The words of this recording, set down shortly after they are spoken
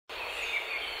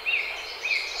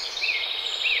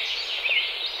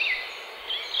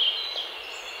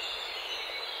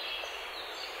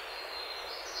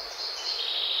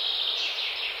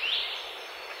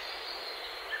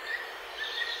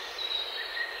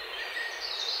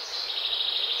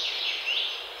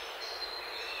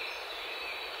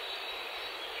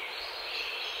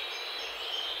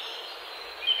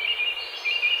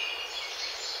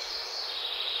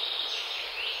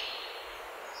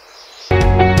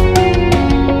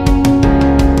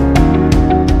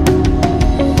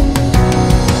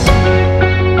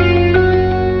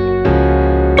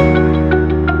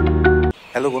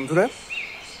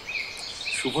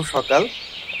সকাল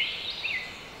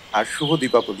আর শুভ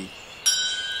দীপাবলি।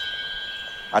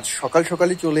 আজ সকাল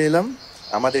সকালই চলে এলাম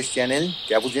আমাদের চ্যানেল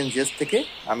ক্যাবুজ জেস্ট থেকে।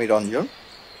 আমি রঞ্জন,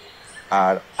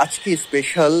 আর আজকে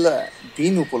স্পেশাল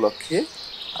দিন উপলক্ষে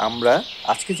আমরা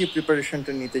আজকে যে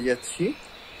প্রিপারেশনটা নিতে যাচ্ছি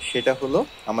সেটা হলো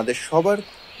আমাদের সবার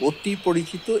অতি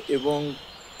পরিচিত এবং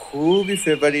খুবই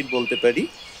ফেভারিট বলতে পারি,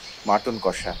 মাটন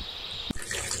কষা।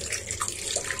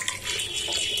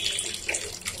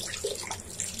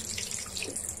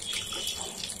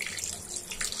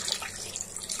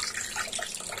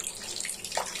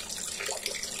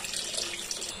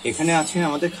 এখানে আছে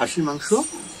আমাদের খাসির মাংস।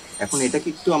 এখন এটাকে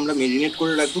একটু আমরা মেরিনেট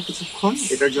করে রাখবো কিছুক্ষণ।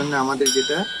 এটার জন্য আমাদের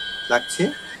যেটা লাগছে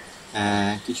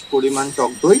কিছু পরিমাণ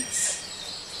টক দই,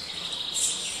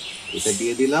 এটা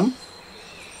দিয়ে দিলাম।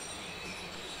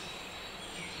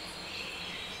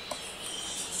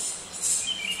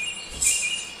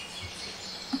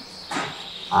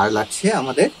 আর লাগছে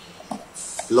আমাদের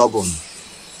লবণ।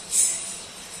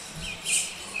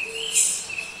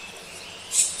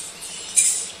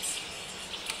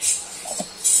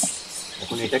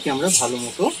 এখন এটাকে আমরা ভালো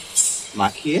মতো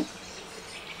মাখিয়ে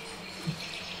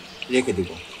রেখে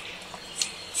দিব।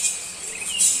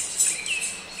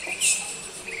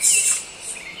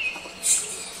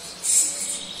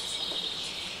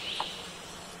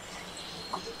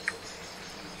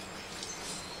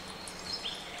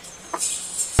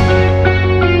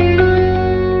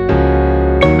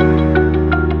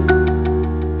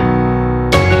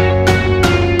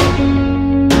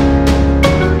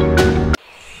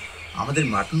 আমাদের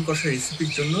মাটন কষা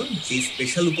রেসিপির জন্য যে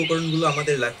স্পেশাল উপকরণগুলো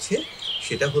আমাদের লাগছে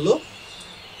সেটা হলো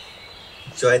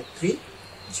জয়ত্রী,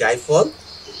 জায়ফল,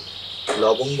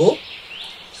 লবঙ্গ,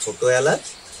 ছোট এলাচ,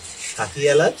 শাহি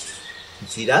এলাচ,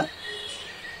 জিরা,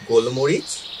 গোলমরিচ,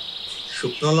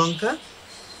 শুকনো লঙ্কা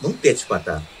এবং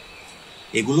তেজপাতা।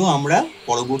 এগুলো আমরা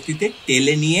পরবর্তীতে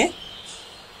তেলে নিয়ে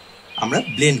আমরা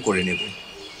ব্লেন্ড করে নেব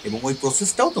এবং ওই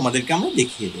প্রসেসটাও তোমাদেরকে আমরা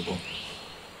দেখিয়ে দেব।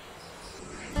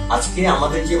 আজকে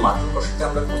আমাদের যে মাটন কষাটা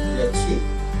আমরা করতে যাচ্ছি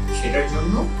সেটার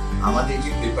জন্য আমাদের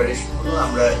যে প্রিপারেশন গুলো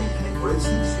আমরা এখানে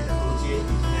করেছি সেটা হলো যে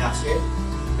এখানে আছে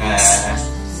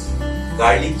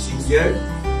গার্লিক, জিঞ্জার,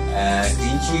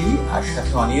 গ্রিন চিলি আর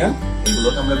সাথে অনিয়ন।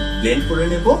 এগুলোকে আমরা ব্লেন্ড করে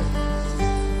নেব।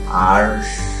 আর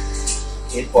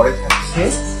এরপরে থাকছে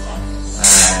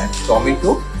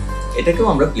টমেটো, এটাকেও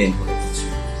আমরা ব্লেন্ড করে দিচ্ছি।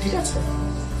 ঠিক আছে,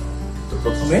 তো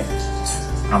প্রথমে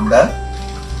আমরা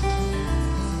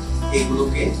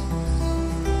এগুলোকে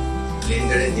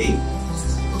ব্লেন্ডারে দেই,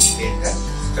 ব্লেন্ডার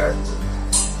স্টার্ট করি।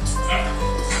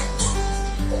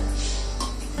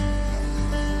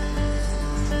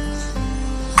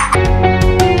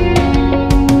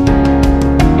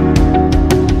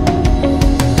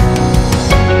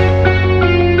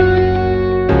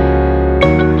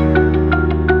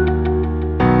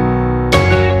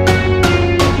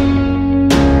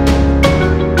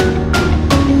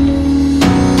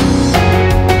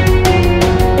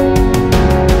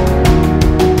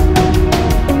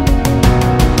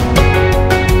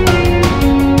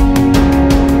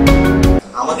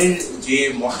 যে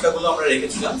মশলাগুলো আমরা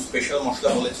রেখেছিলাম, স্পেশাল মশলা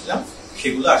বলেছিলাম,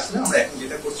 সেগুলো আসলে আমরা এখন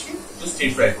যেটা করছি একটু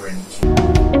স্টির ফ্রাই করে নিচ্ছি।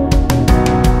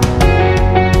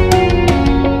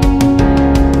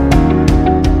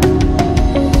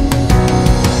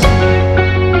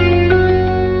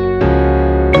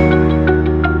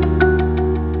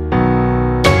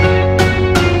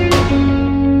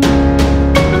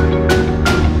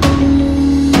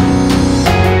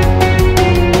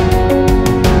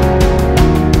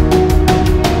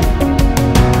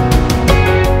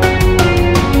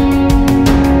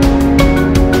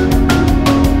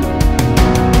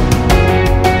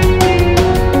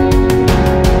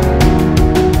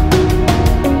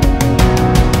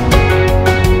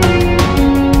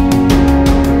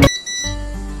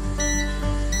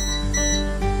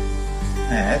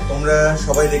 হ্যাঁ, তোমরা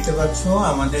সবাই দেখতে পাচ্ছ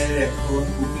আমাদের এখন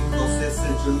কুকিং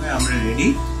প্রসেসের জন্য আমরা রেডি।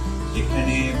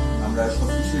 এখানে আমরা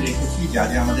সবকিছু রেখেছি যা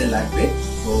যা আমাদের লাগবে।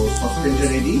 তো সসপ্যানটা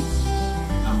রেডি।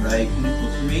 আমরা এখানে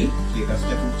প্রথমেই যে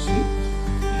কাজটা করছি,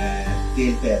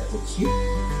 তেলটা অ্যাড করছি।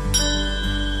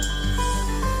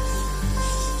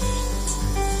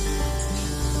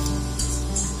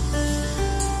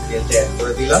 তেলটা অ্যাড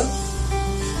করে দিলাম।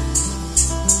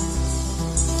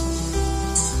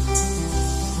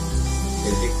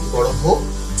 একটু গরম হোক।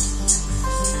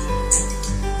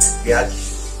 পেঁয়াজ,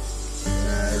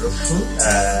 রসুন,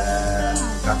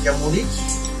 কাঁচামরিচ,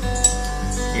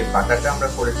 যে বাটাটা আমরা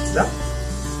করেছিলাম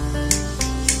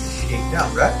সেইটা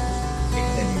আমরা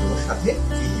এখানে দিব, সাথে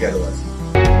জিঞ্জারও আছে।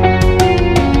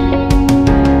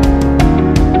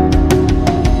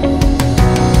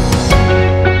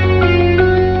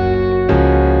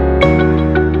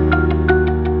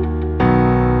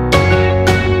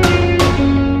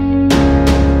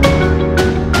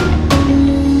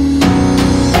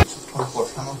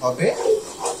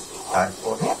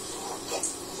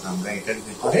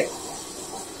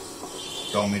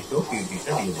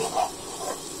 দিয়ে দেবো।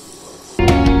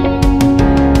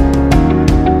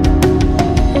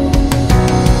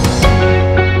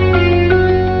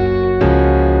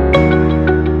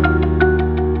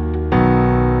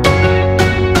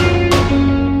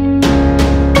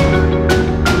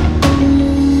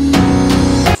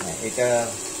 এটা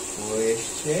হয়ে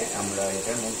এসছে, আমরা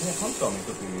এটার মধ্যে এখন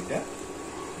টমেটো পিউরিটা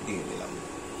দিয়ে দিলাম।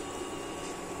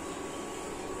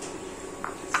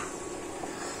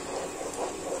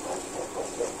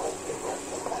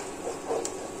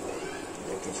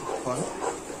 কিছুক্ষণ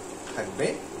থাকবে।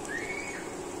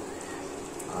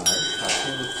 আর সাথে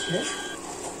হচ্ছে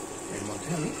এর মধ্যে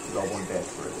আমি লবণটা অ্যাড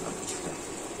করে দিলাম কিছুটা।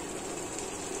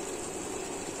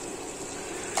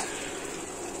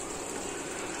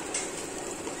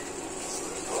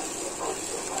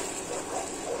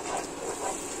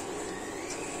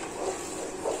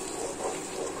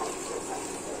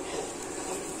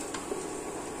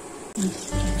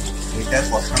 এটা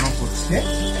কষানো হচ্ছে।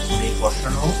 এখন এই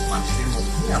কষানো মাংসের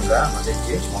মধ্যে আমরা আমাদের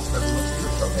যে মশলাগুলো ছিল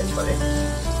সব একবারে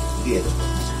দিয়ে দেবো।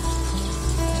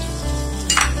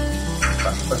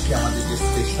 পাশাপাশি আমাদের যে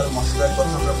স্পেশাল মশলার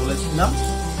কথা আমরা বলেছিলাম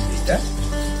এটা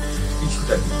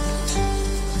কিছুটা দিই।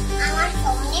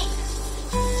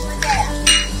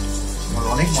 আমার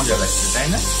অনেক মজা লাগছে, তাই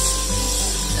না?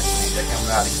 এখন এটাকে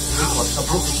আমরা আরেকটু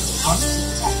কষাবো কিছুক্ষণ।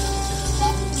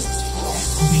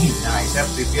 না, এটা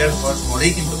প্রিপেয়ার হওয়ার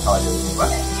পরেই কিন্তু খাওয়া যাবে।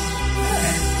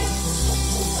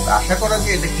 আশা করা যে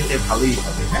এটা খেতে ভালোই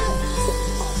হবে। হ্যাঁ,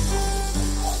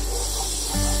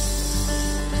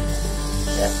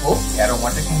 দেখো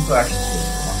অ্যারোমাটা কিন্তু আসছে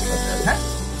মশলাটা। হ্যাঁ,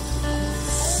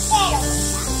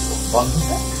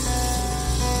 গন্ধটা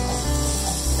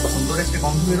সুন্দর একটা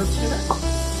গন্ধ বেরোচ্ছে না?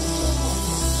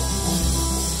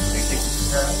 এটা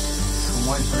কিছুটা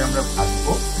সময় ধরে আমরা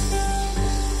ভাজবো।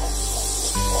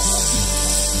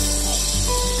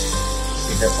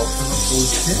 এটা কখনো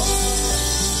চলছে।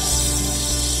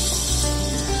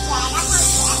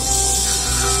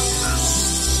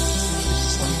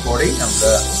 পরেই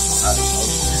আমরা আর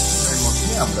অল্পের মধ্যে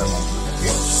আমরা মাংসটাকে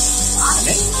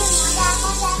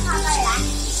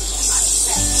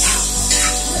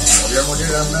মজার মজার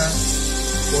রান্না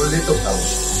করলে তো ভালো।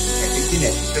 এক একদিন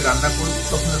এক একটা রান্না করলে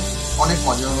তখন অনেক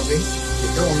মজা হবে,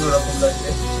 সেটাও অন্যরকম লাগবে।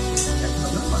 এখন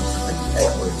আমরা মাংসটাকে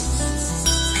অ্যাড করে দিচ্ছি।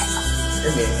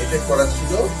 এটা করা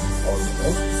ছিল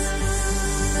অলমোস্ট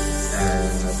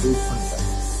 2 ঘন্টা।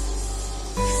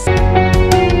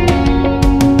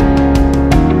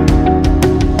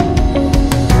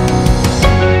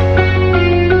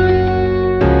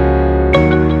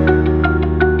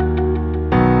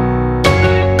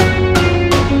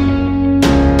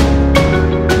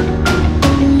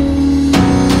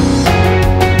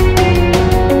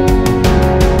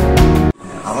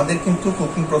 কিন্তু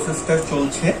কুকিং প্রসেসটা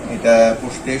চলছে, এটা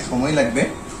করতে সময় লাগবে,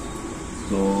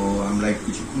 তো আমরা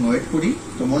কিছুক্ষণ ওয়েট করি।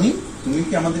 তো মনি, তুমি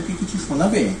কি আমাদেরকে কিছু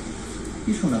শোনাবে?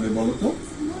 কি শোনাবে বলো তো?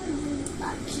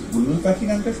 বুলবুল পাখি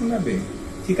গানটা শোনাবে?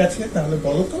 ঠিক আছে, তাহলে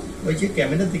বলো তো, ওই যে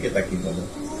ক্যামেরার দিকে তাকিয়ে বলো।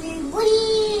 বুলবুল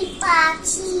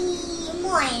পাখি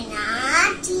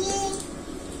ময়নাটি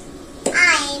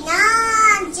আয়না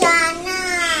জানা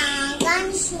গান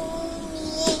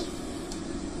শুনিয়ে,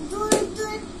 দূর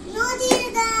দূর নদীর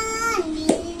গান,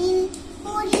 নীল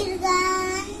হরির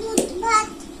গান, দুধ ভাত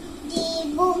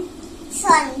দেব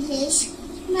সন্দেশ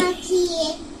মাখিয়ে।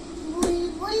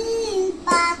 বুলবুল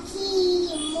পাখি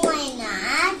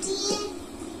ময়নাটি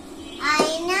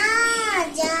আয়না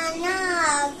জানা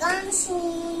গান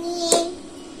শুনিয়ে,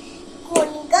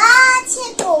 কোন গাছে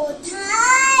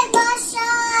কোথায়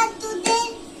বাসা তোদের,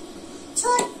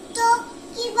 ছোট্ট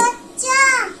কি বাচ্চা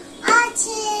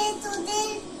আছে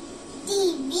তোদের,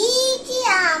 দিবি কি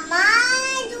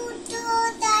আমায় দুটো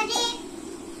তারে,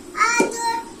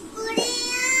 আদর করে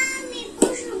আমি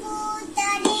পুষবো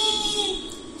তারে,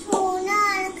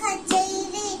 সোনার খাঁচাই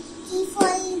রে কি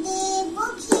ফল দেব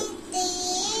খেতে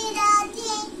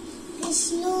রাধে,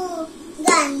 কৃষ্ণ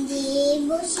গান দেব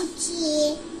শিখিয়ে।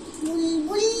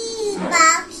 বুলবুল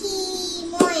পাখি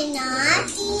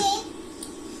ময়নাটি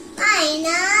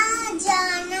আয়না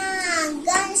জানা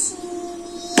গান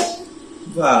শুনিয়ে।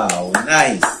 ওয়াও,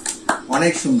 নাইস,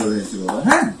 অনেক সুন্দর হয়েছে বাবা।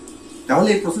 হ্যাঁ, তাহলে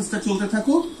এই প্রসেসটা চলতে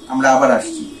থাকুক, আমরা আবার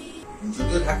আসছি।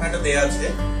 যদিও ঢাকনাটা দেয়া আছে,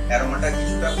 অ্যারোমাটা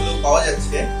কিছুটা হলেও পাওয়া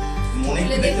যাচ্ছে। মনে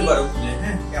দেখতে পারো খুলে।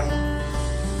 হ্যাঁ, কেমন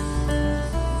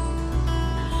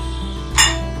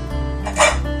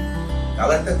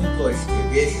কালারটা কিন্তু আসছে,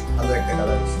 বেশ ভালো একটা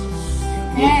কালার আসছে।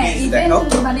 হ্যাঁ, ইভেন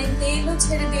মানে তেলও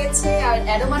ছেড়ে দিয়েছে আর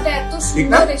অ্যারোমাটা এত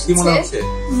সুন্দর এসেছে। কি মনে হচ্ছে?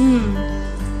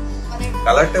 মানে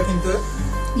কালারটা কিন্তু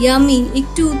ইয়ামি।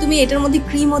 একটু তুমি এটার মধ্যে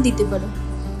ক্রিমও দিতে পারো।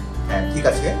 হ্যাঁ, ঠিক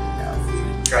আছে,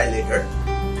 ট্রাই লেটার।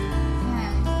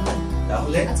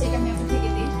 তাহলে আচ্ছা এটা আমি একটু ঢেকে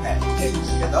দিই। হ্যাঁ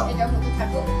ঢেকে দাও। এটা হতে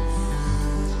থাকো।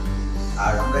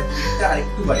 আর আমরা হিটটা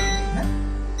আরেকটু বাড়িয়ে দিই। হ্যাঁ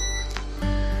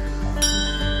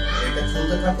এটা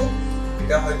চলতে থাকো।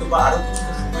 এটা হয়তো বা আরো কিছু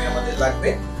সময় আমাদের লাগবে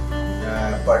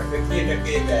পারফেক্টলি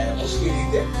এটাকে বসিয়ে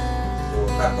দিতে। তো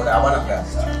তারপরে আবার আমরা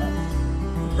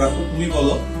প্রথম তুমি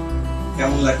বলো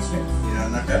কেমন লাগছে এই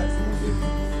রান্নাটা?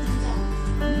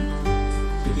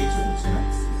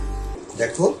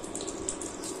 দেখো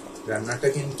রান্নাটা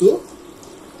কিন্তু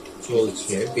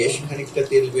চলছে, বেশ খানিকটা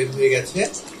তেল বের হয়ে গেছে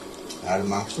আর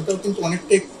মাংসটাও কিন্তু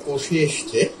অনেকটাই কষে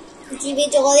এসছে। জিভে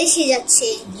জল এসে যাচ্ছে।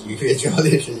 জিভে জল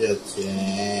এসে যাচ্ছে।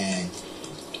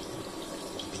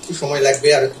 একটু সময় লাগবে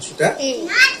আর কিছুটা।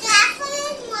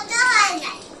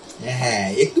 হ্যাঁ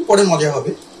একটু পরে মজা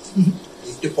হবে,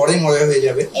 একটু পরে মজা হয়ে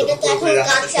যাবে,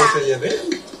 রান্নাটা শেষ হয়ে যাবে।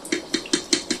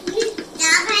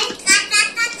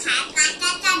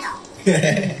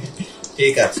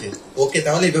 ঠিক আছে ওকে,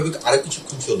 তাহলে এইভাবে আরো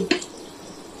কিছুক্ষণ চলো।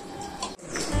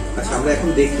 আচ্ছা আমরা এখন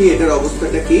দেখি এটার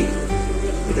অবস্থাটা কি।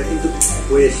 এটা কিন্তু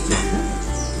হয়ে এসছে,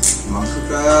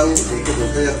 মাংসটাও দেখে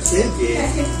বোঝা যাচ্ছে যে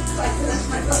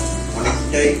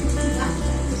অনেকটাই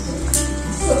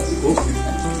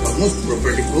অলমোস্ট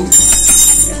প্রপারলি কুক।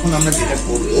 এখন আমরা যেটা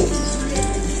করবো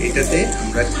এটাতে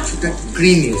আমরা কিছুটা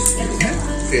ক্রিম ইউজ করবো। হ্যাঁ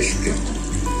ফ্রেশ ক্রিম,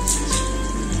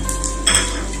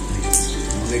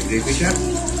 গ্রেভিটা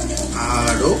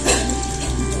আরো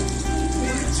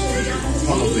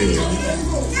ঘন হয়ে যাবে।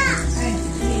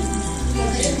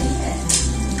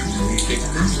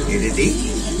 ঢেলে দিই।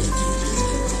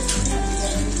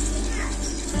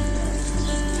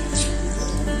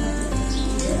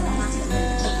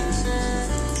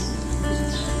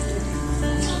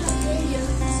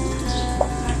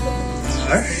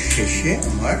 আর শেষে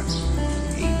আমার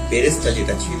এই বেরেস্তা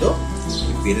যেটা ছিল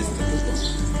এই বেরেস্তাটা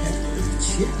অ্যাড করে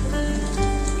দিচ্ছি।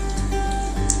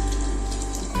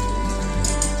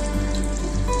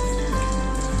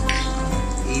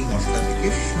 এই মশলা থেকে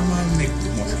সামান্য একটু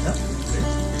মশলা,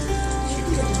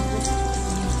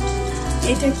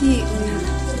 এটা কি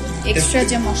এক্সট্রা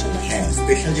যে মশলা? হ্যাঁ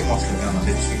স্পেশাল যে মশলাটা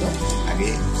আমাদের ছিল আগে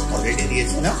অলরেডি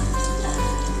দিয়েছিলাম,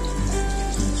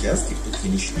 জাস্ট একটু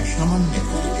ফিনিশিংয়ে সামান্য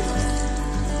একটু দিয়ে দিলাম।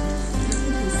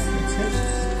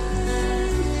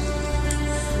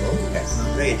 এখন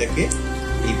আমরা এটাকে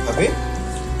এইভাবে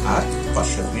আর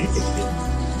 5-7 মিনিট রেখে দেব।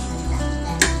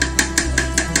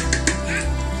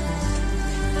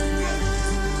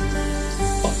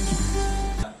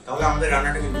 তাহলে আমাদের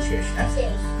রান্নাটা কিন্তু শেষ।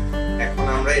 এখন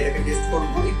আমরা এটাকে টেস্ট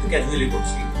করবো, একটু ক্যাজুয়ালি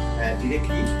করছি।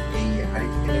 ডিরেক্টলি এই হাঁড়ি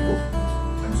থেকে নেবো,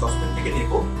 মানে সসপ্যান থেকে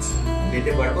নেবো,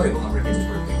 নিতে পারবো এবং আমরা টেস্ট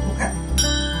করে দেখবো। হ্যাঁ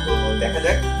তো দেখা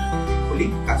যাক, খুলি,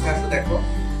 কাছে আসো, দেখো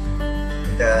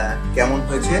এটা কেমন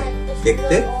হয়েছে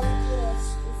দেখতে।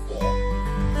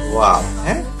 ওয়াও,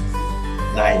 হ্যাঁ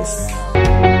নাইস।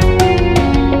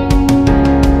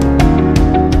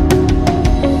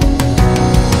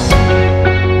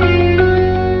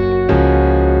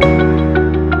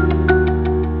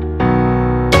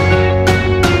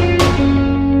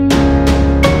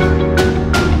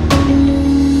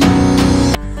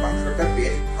 মাংসটা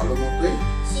বেশ ভালো মতোই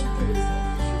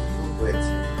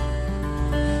হয়েছে।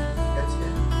 ঠিক আছে,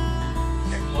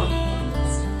 এখন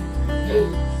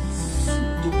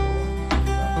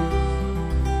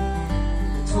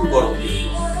গরম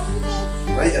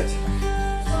হয়ে যাচ্ছে।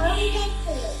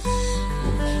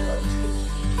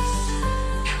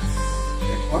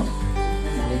 এখন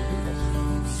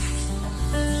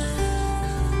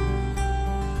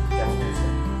কেমন হয়েছে?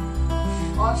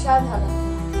 অসাধারণ,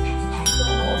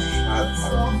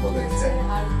 অসাধারণ বলেছে।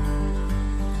 আর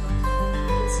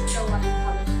টেস্টটাও অনেক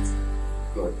ভালো হয়েছে।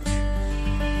 Good.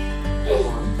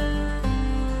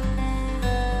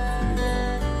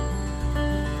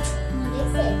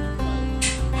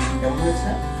 কেমন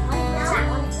হয়েছে?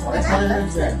 অনেক ভালো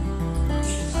হয়েছে।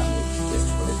 টেস্ট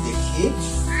করে দেখি।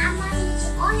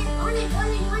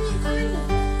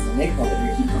 অনেক ভালো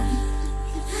হয়েছে।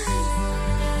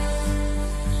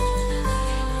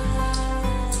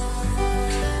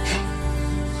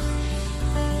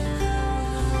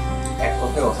 এক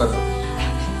কথায় অসাধারণ।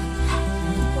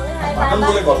 মাটন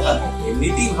বলে কথা,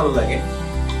 এমনিতেই ভালো লাগে,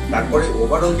 তারপরে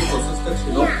ওভারঅল যে প্রসেসটা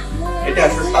ছিল এটা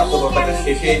আসলে সার্থকতাটা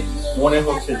শেষে মনে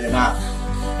হচ্ছে যে না,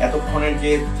 এতক্ষণের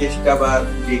যে চেষ্টা বা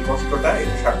যে কষ্টটা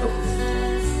এটা সার্থক।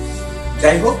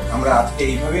 যাই হোক, আমরা আজকে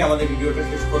এইভাবেই আমাদের ভিডিওটা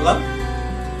শেষ করলাম।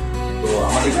 তো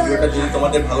আমাদের ভিডিওটা যদি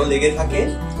তোমাদের ভালো লেগে থাকে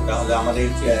তাহলে আমাদের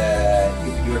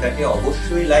এই ভিডিওটাকে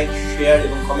অবশ্যই লাইক, শেয়ার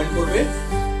এবং কমেন্ট করবে।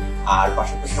 আর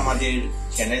পাশাপাশি আমাদের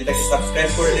চ্যানেলটাকে সাবস্ক্রাইব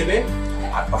করে দেবে।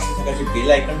 আর পাশে থাকা যে বেল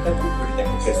আইকনটা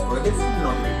ওটাকে প্রেস করে দেবে,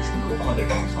 নোটিফিকেশনগুলো আমাদের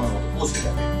কাছে সময় মতো পৌঁছে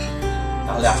যাবে।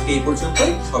 তাহলে আজকে এই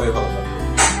পর্যন্তই, সবাই ভালো থাকবে।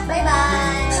 Bye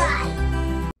bye.